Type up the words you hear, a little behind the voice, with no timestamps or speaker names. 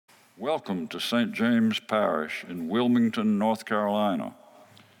Welcome to St. James Parish in Wilmington, North Carolina.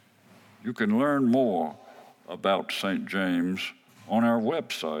 You can learn more about St. James on our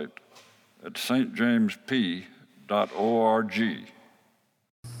website at stjamesp.org.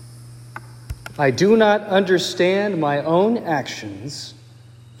 I do not understand my own actions,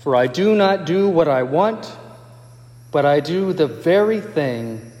 for I do not do what I want, but I do the very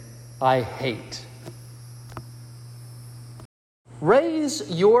thing I hate. Raise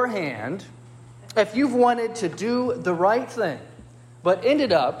your hand if you've wanted to do the right thing, but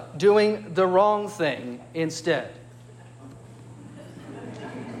ended up doing the wrong thing instead.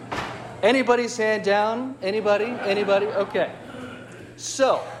 Anybody's hand down? Anybody? Okay.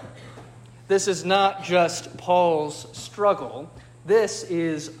 So, this is not just Paul's struggle. This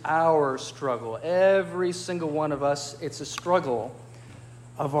is our struggle. Every single one of us, it's a struggle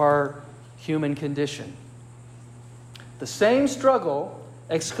of our human condition. The same struggle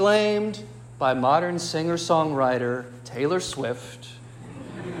exclaimed by modern singer-songwriter Taylor Swift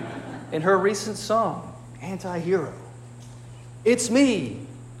in her recent song, Anti-Hero. It's me.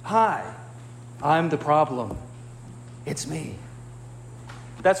 Hi. I'm the problem. It's me.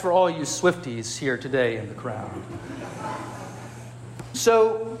 That's for all you Swifties here today in the crowd.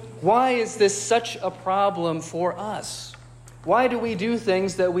 So, why is this such a problem for us? Why do we do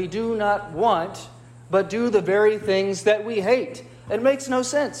things that we do not want, but do the very things that we hate? It makes no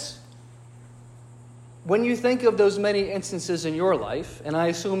sense. When you think of those many instances in your life, and I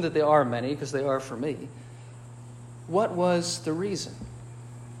assume that there are many because they are for me, what was the reason?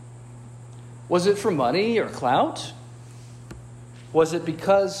 Was it for money or clout? Was it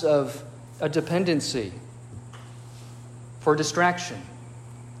because of a dependency, for distraction,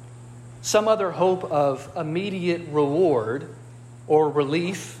 some other hope of immediate reward or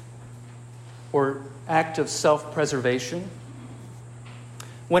relief or act of self-preservation?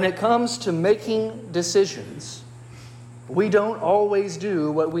 When it comes to making decisions, we don't always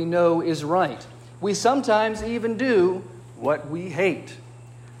do what we know is right. We sometimes even do what we hate.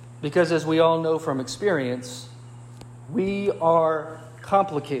 Because as we all know from experience, we are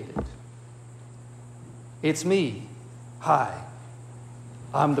complicated. It's me. Hi.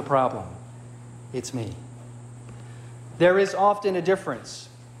 I'm the problem. It's me. There is often a difference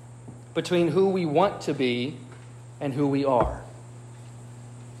between who we want to be and who we are.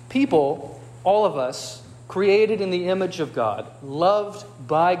 People, all of us, created in the image of God, loved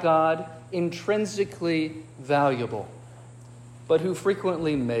by God, intrinsically valuable, but who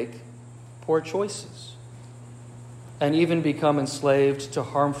frequently make poor choices and even become enslaved to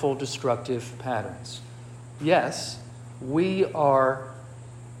harmful, destructive patterns. Yes, we are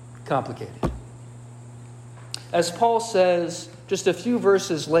complicated. As Paul says just a few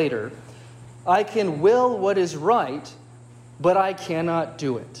verses later, I can will what is right, but I cannot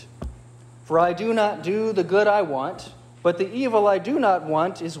do it. For I do not do the good I want, but the evil I do not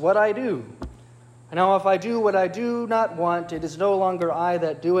want is what I do. Now if I do what I do not want, it is no longer I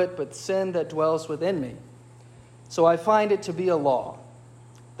that do it, but sin that dwells within me. So I find it to be a law,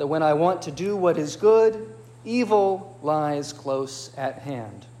 that when I want to do what is good, evil lies close at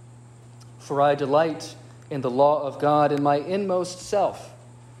hand. For I delight in the law of God in my inmost self,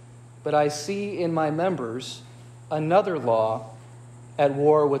 but I see in my members another law at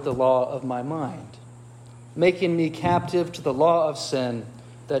war with the law of my mind, making me captive to the law of sin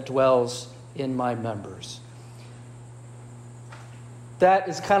that dwells in my members. That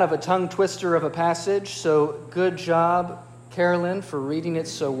is kind of a tongue twister of a passage, so good job, Carolyn, for reading it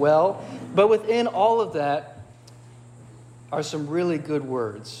so well. But within all of that are some really good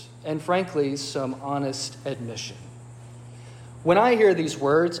words, and frankly, some honest admission. When I hear these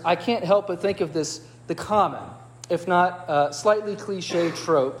words, I can't help but think of the common, if not slightly cliche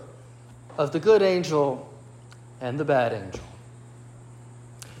trope of the good angel and the bad angel.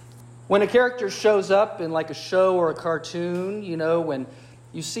 When a character shows up in like a show or a cartoon, when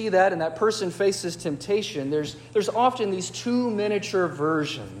you see that and that person faces temptation, there's often these two miniature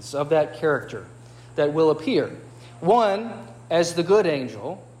versions of that character that will appear. One as the good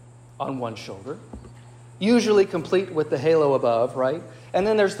angel on one shoulder, usually complete with the halo above, right? And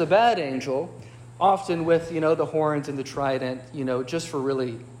then there's the bad angel, often with, the horns and the trident, just for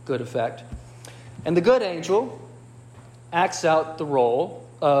really good effect. And the good angel acts out the role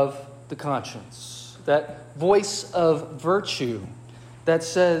of the conscience, that voice of virtue that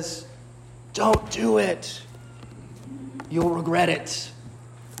says, don't do it. You'll regret it.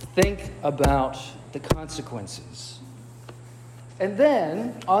 Think about the consequences. And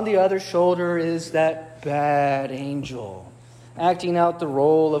then on the other shoulder is that bad angel, acting out the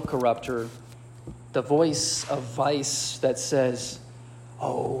role of corrupter, the voice of vice that says,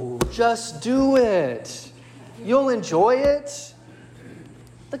 oh, just do it. You'll enjoy it.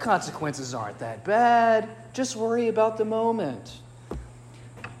 The consequences aren't that bad. Just worry about the moment.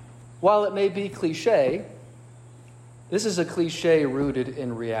 While it may be cliche, this is a cliche rooted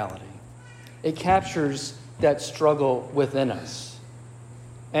in reality. It captures that struggle within us.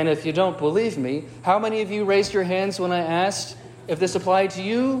 And if you don't believe me, how many of you raised your hands when I asked if this applied to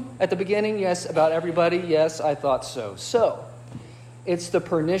you at the beginning? Yes, about everybody. Yes, I thought so. So, it's the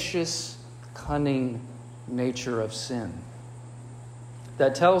pernicious, cunning nature of sin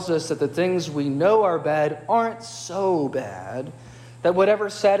that tells us that the things we know are bad aren't so bad, that whatever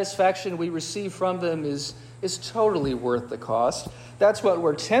satisfaction we receive from them is totally worth the cost. That's what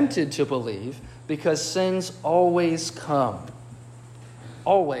we're tempted to believe, because sins always come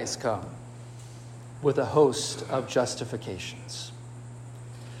with a host of justifications.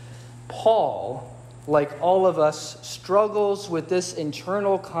 Paul, like all of us, struggles with this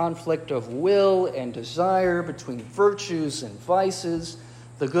internal conflict of will and desire between virtues and vices,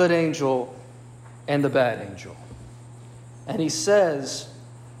 the good angel and the bad angel. And he says,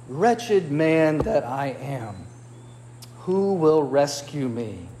 "Wretched man that I am, who will rescue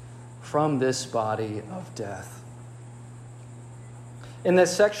me from this body of death?" In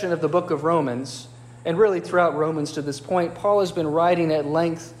this section of the book of Romans, and really throughout Romans to this point, Paul has been writing at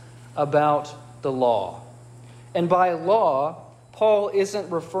length about the law. And by law, Paul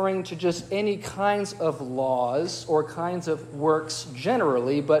isn't referring to just any kinds of laws or kinds of works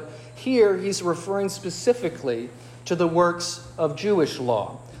generally, but here he's referring specifically to the works of Jewish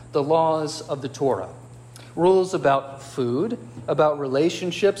law, the laws of the Torah. Rules about food, about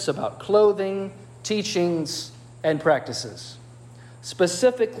relationships, about clothing, teachings, and practices.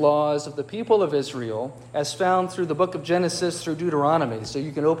 Specific laws of the people of Israel as found through the book of Genesis through Deuteronomy. So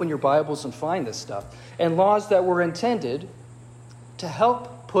you can open your Bibles and find this stuff. And laws that were intended to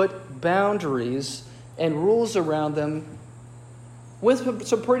help put boundaries and rules around them with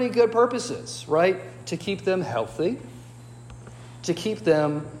some pretty good purposes, right? To keep them healthy, to keep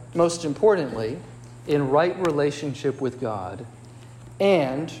them, most importantly, in right relationship with God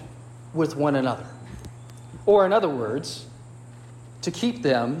and with one another. Or in other words, to keep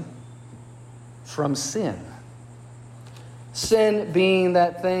them from sin. Sin being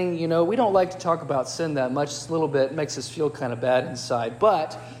that thing, we don't like to talk about sin that much. It's a little bit, makes us feel kind of bad inside.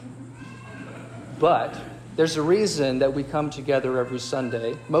 But there's a reason that we come together every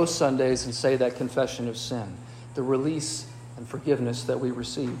Sunday, most Sundays, and say that confession of sin, the release and forgiveness that we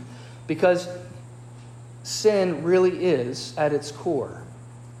receive. Because sin really is, at its core,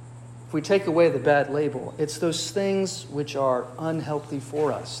 if we take away the bad label, it's those things which are unhealthy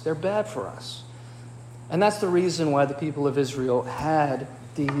for us. They're bad for us. And that's the reason why the people of Israel had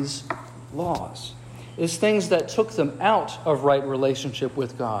these laws. It's things that took them out of right relationship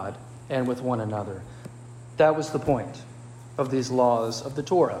with God and with one another. That was the point of these laws of the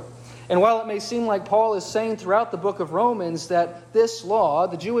Torah. And while it may seem like Paul is saying throughout the book of Romans that this law,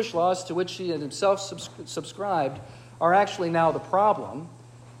 the Jewish laws to which he himself subscribed, are actually now the problem,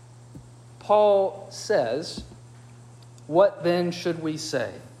 Paul says, "What then should we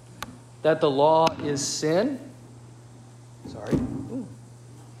say? That the law is sin?"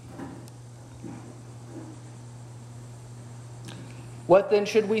 What then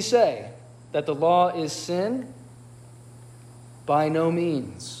should we say? That the law is sin? By no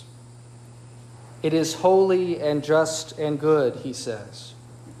means. It is holy and just and good, he says.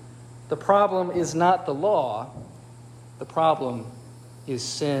 The problem is not the law. The problem is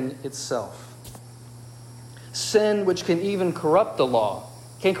sin itself. Sin, which can even corrupt the law,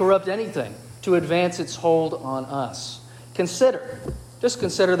 can corrupt anything to advance its hold on us. Just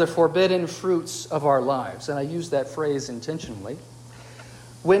consider the forbidden fruits of our lives. And I use that phrase intentionally.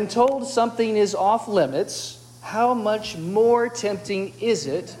 When told something is off limits, how much more tempting is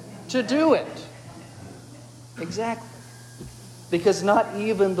it to do it? Exactly. Because not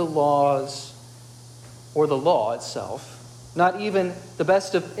even the laws or the law itself, not even the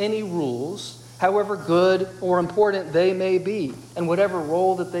best of any rules, however good or important they may be, and whatever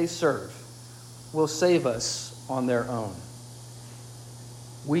role that they serve, will save us on their own.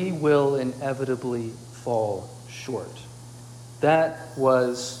 We will inevitably fall short. That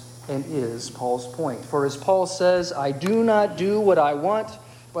was and is Paul's point. For as Paul says, "I do not do what I want,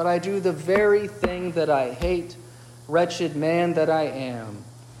 but I do the very thing that I hate. Wretched man that I am,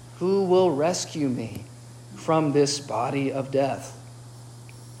 who will rescue me from this body of death?"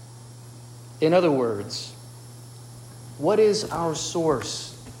 In other words, what is our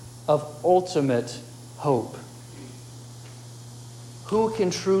source of ultimate hope? Who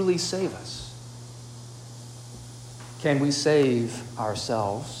can truly save us? Can we save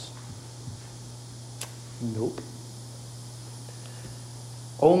ourselves? Nope.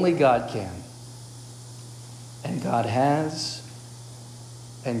 Only God can. And God has,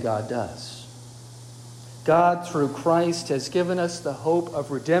 and God does. God, through Christ, has given us the hope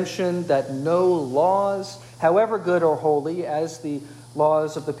of redemption that no laws, however good or holy as the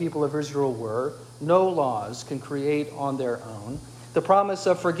laws of the people of Israel were, no laws can create on their own. The promise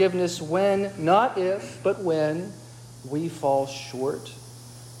of forgiveness when, not if, but when we fall short.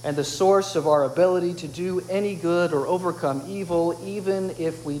 And the source of our ability to do any good or overcome evil, even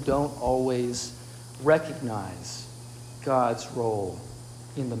if we don't always recognize God's role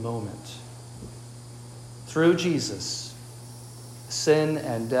in the moment. Through Jesus, sin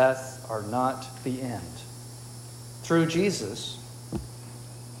and death are not the end. Through Jesus,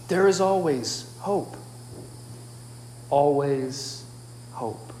 there is always hope. Always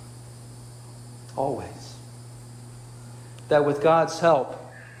hope. Always. That with God's help,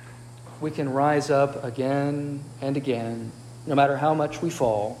 we can rise up again and again, no matter how much we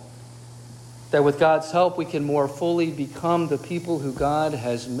fall. That with God's help, we can more fully become the people who God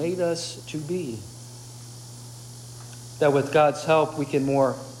has made us to be. That with God's help, we can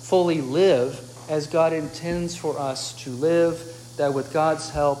more fully live as God intends for us to live. That with God's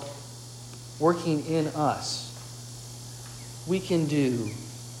help working in us, we can do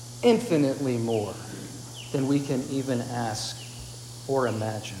infinitely more than we can even ask or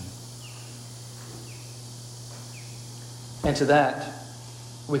imagine. And to that,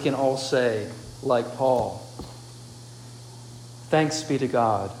 we can all say, like Paul, thanks be to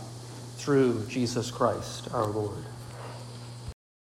God through Jesus Christ our Lord.